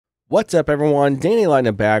What's up everyone, Danny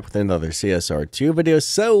Lightning back with another CSR2 video.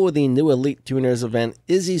 So the new Elite Tuners event,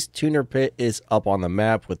 Izzy's Tuner Pit, is up on the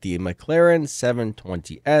map with the McLaren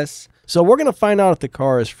 720S. So we're going to find out if the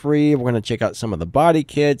car is free. We're going to check out some of the body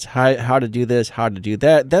kits, how to do this, how to do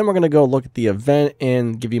that. Then we're going to go look at the event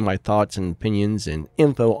and give you my thoughts and opinions and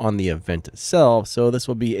info on the event itself. So this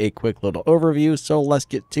will be a quick little overview. So let's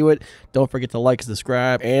get to it. Don't forget to like and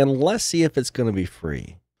subscribe, and let's see if it's going to be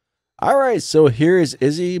free. Alright, so here's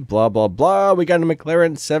Izzy, blah, blah, blah. We got a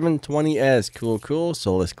McLaren 720S. Cool.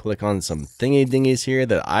 So let's click on some thingy dingies here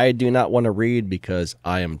that I do not want to read because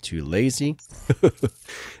I am too lazy.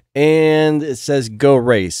 And it says go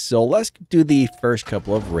race. So let's do the first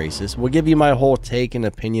couple of races. We'll give you my whole take and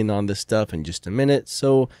opinion on this stuff in just a minute.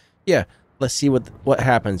 So yeah, let's see what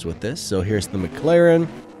happens with this. So here's the McLaren.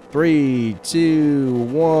 3, 2,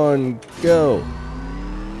 1, go.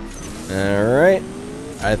 Alright.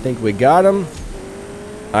 I think we got him.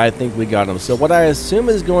 So what I assume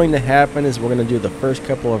is going to happen is we're going to do the first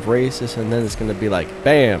couple of races, and then it's going to be like,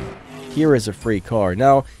 bam, here is a free car.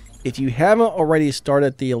 Now, if you haven't already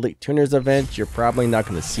started the Elite Tuners event, you're probably not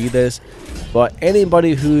going to see this. But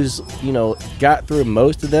anybody who's, got through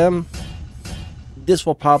most of them, this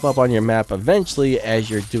will pop up on your map eventually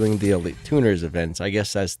as you're doing the Elite Tuners events. I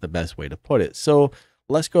guess that's the best way to put it. So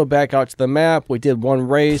let's go back out to the map. We did one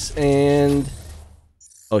race, and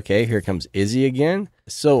okay, here comes Izzy again.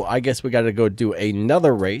 So I guess we got to go do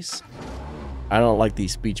another race. I don't like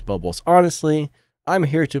these speech bubbles. Honestly, I'm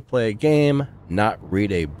here to play a game, not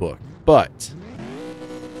read a book. But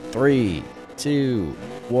 3, 2,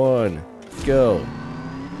 1, go.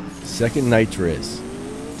 Second nitrous,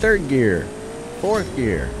 third gear, fourth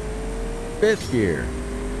gear, fifth gear.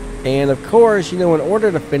 And of course, in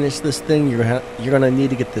order to finish this thing, you're going to need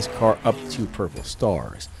to get this car up to purple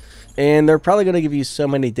stars. And they're probably going to give you so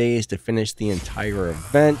many days to finish the entire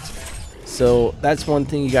event. So that's one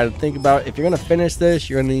thing you got to think about. If you're going to finish this,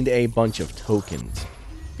 you're going to need a bunch of tokens.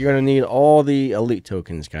 You're going to need all the elite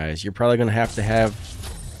tokens, guys. You're probably going to have,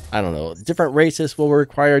 I don't know, different races will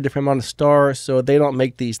require a different amount of stars. So they don't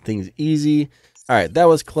make these things easy. All right, that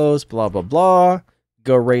was close, blah, blah, blah.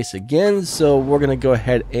 Go race again. So we're going to go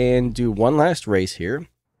ahead and do one last race here.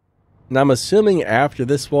 And I'm assuming after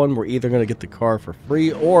this one, we're either going to get the car for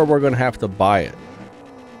free or we're going to have to buy it.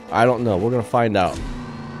 I don't know. We're going to find out.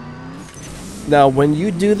 Now, when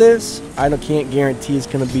you do this, I can't guarantee it's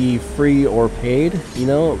going to be free or paid.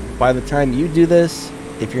 By the time you do this,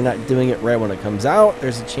 if you're not doing it right when it comes out,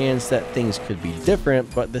 there's a chance that things could be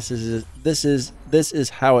different. But this is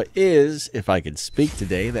how it is. If I could speak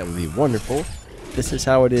today, that would be wonderful. This is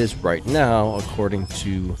how it is right now, according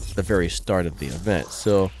to the very start of the event.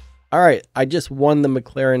 So, all right, I just won the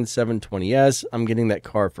McLaren 720S. I'm getting that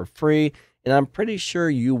car for free, and I'm pretty sure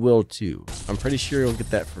you will too. I'm pretty sure you'll get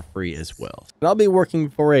that for free as well. And I'll be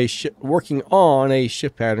working on a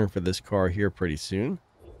shift pattern for this car here pretty soon.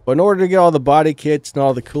 But in order to get all the body kits and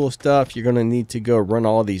all the cool stuff, you're going to need to go run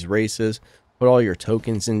all these races, put all your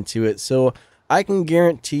tokens into it. So I can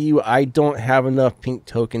guarantee you I don't have enough pink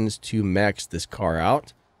tokens to max this car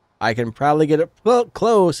out. I can probably get it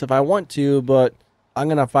close if I want to, but I'm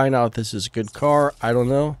going to find out if this is a good car. I don't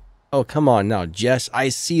know. Oh, come on now, Jess. I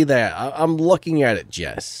see that. I'm looking at it,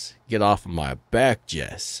 Jess. Get off of my back,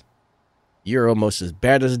 Jess. You're almost as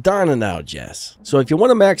bad as Donna now, Jess. So if you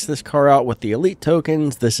want to max this car out with the elite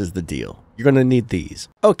tokens, this is the deal. You're going to need these.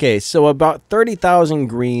 Okay, so about 30,000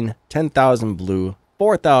 green, 10,000 blue,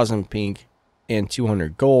 4,000 pink, and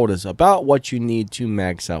 200 gold is about what you need to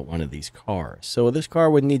max out one of these cars. So this car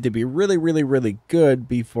would need to be really, really, really good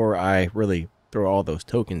before I really throw all those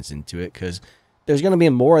tokens into it, because there's going to be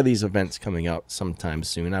more of these events coming out sometime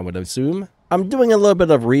soon, I would assume. I'm doing a little bit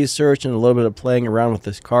of research and a little bit of playing around with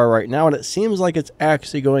this car right now, and it seems like it's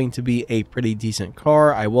actually going to be a pretty decent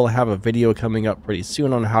car. I will have a video coming up pretty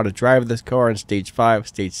soon on how to drive this car in Stage 5,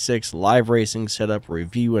 Stage 6, live racing, setup,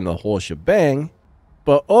 review, and the whole shebang.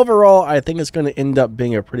 But overall, I think it's going to end up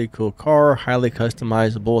being a pretty cool car, highly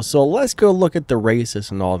customizable. So let's go look at the races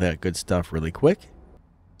and all that good stuff really quick.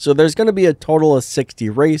 So there's going to be a total of 60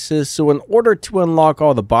 races. So in order to unlock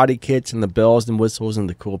all the body kits and the bells and whistles and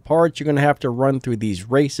the cool parts, you're going to have to run through these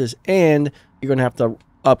races, and you're going to have to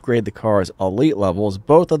upgrade the car's elite levels.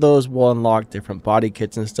 Both of those will unlock different body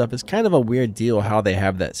kits and stuff. It's kind of a weird deal how they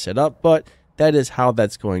have that set up, but that is how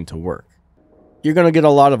that's going to work. You're going to get a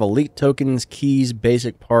lot of elite tokens, keys,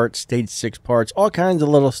 basic parts, stage 6 parts, all kinds of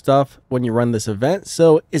little stuff when you run this event.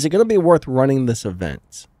 So is it going to be worth running this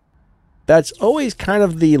event? That's always kind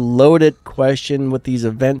of the loaded question with these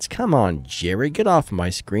events. Come on, Jerry, get off my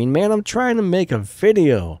screen, man. I'm trying to make a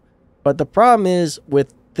video. But the problem is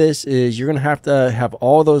with this is, you're going to have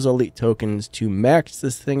all those elite tokens to max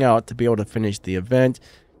this thing out to be able to finish the event.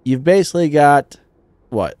 You've basically got,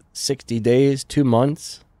 what, 60 days, 2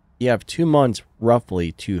 months? You have 2 months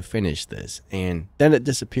roughly to finish this, and then it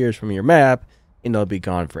disappears from your map and it'll be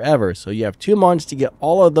gone forever. So you have 2 months to get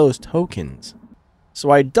all of those tokens. So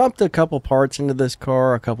I dumped a couple parts into this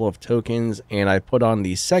car, a couple of tokens, and I put on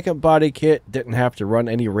the second body kit. Didn't have to run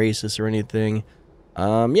any races or anything.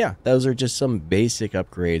 Yeah, those are just some basic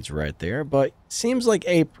upgrades right there, but seems like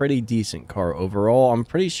a pretty decent car overall. I'm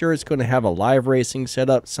pretty sure it's going to have a live racing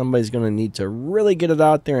setup. Somebody's going to need to really get it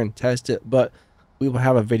out there and test it, but we will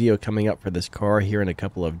have a video coming up for this car here in a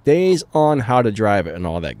couple of days on how to drive it and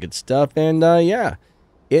all that good stuff. And yeah,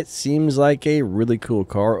 it seems like a really cool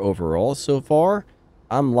car overall so far.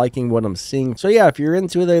 I'm liking what I'm seeing. So yeah, if you're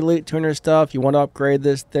into the Elite Tuner stuff, you want to upgrade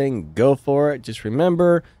this thing, go for it. Just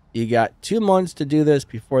remember, you got 2 months to do this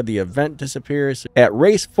before the event disappears. At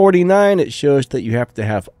race 49, it shows that you have to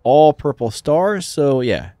have all purple stars. So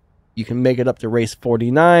yeah, you can make it up to race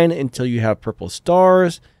 49 until you have purple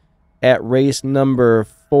stars. At race number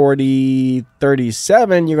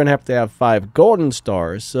 37, you're going to have 5 golden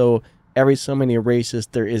stars. So every so many races,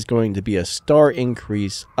 there is going to be a star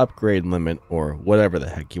increase upgrade limit, or whatever the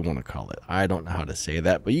heck you want to call it. I don't know how to say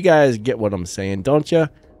that, but you guys get what I'm saying, don't you?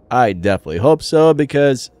 I definitely hope so,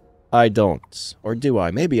 because I don't. Or do I?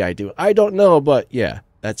 Maybe I do. I don't know, but yeah,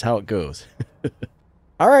 that's how it goes.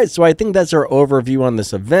 Alright, so I think that's our overview on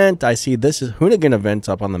this event. I see this is Hoonigan events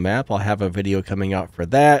up on the map. I'll have a video coming out for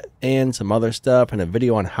that and some other stuff, and a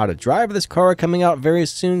video on how to drive this car coming out very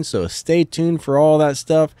soon, so stay tuned for all that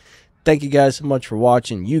stuff. Thank you guys so much for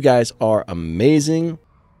watching. You guys are amazing.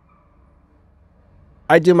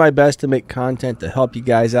 I do my best to make content to help you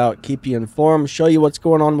guys out, keep you informed, show you what's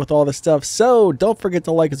going on with all this stuff. So don't forget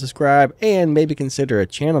to like and subscribe, and maybe consider a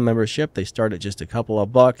channel membership. They start at just a couple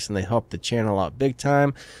of bucks and they help the channel out big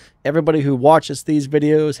time. Everybody who watches these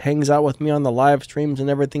videos, hangs out with me on the live streams and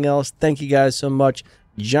everything else, thank you guys so much.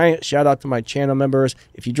 Giant shout out to my channel members.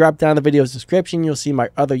 If you drop down the video's description, you'll see my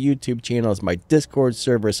other YouTube channels, my Discord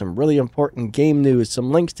server, some really important game news,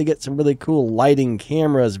 some links to get some really cool lighting,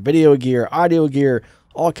 cameras, video gear, audio gear,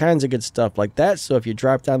 all kinds of good stuff like that. So if you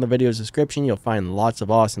drop down the video's description, you'll find lots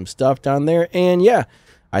of awesome stuff down there. And yeah,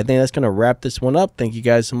 I think that's going to wrap this one up. Thank you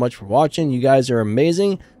guys so much for watching. You guys are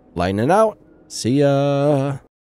amazing. Lightning out. See ya.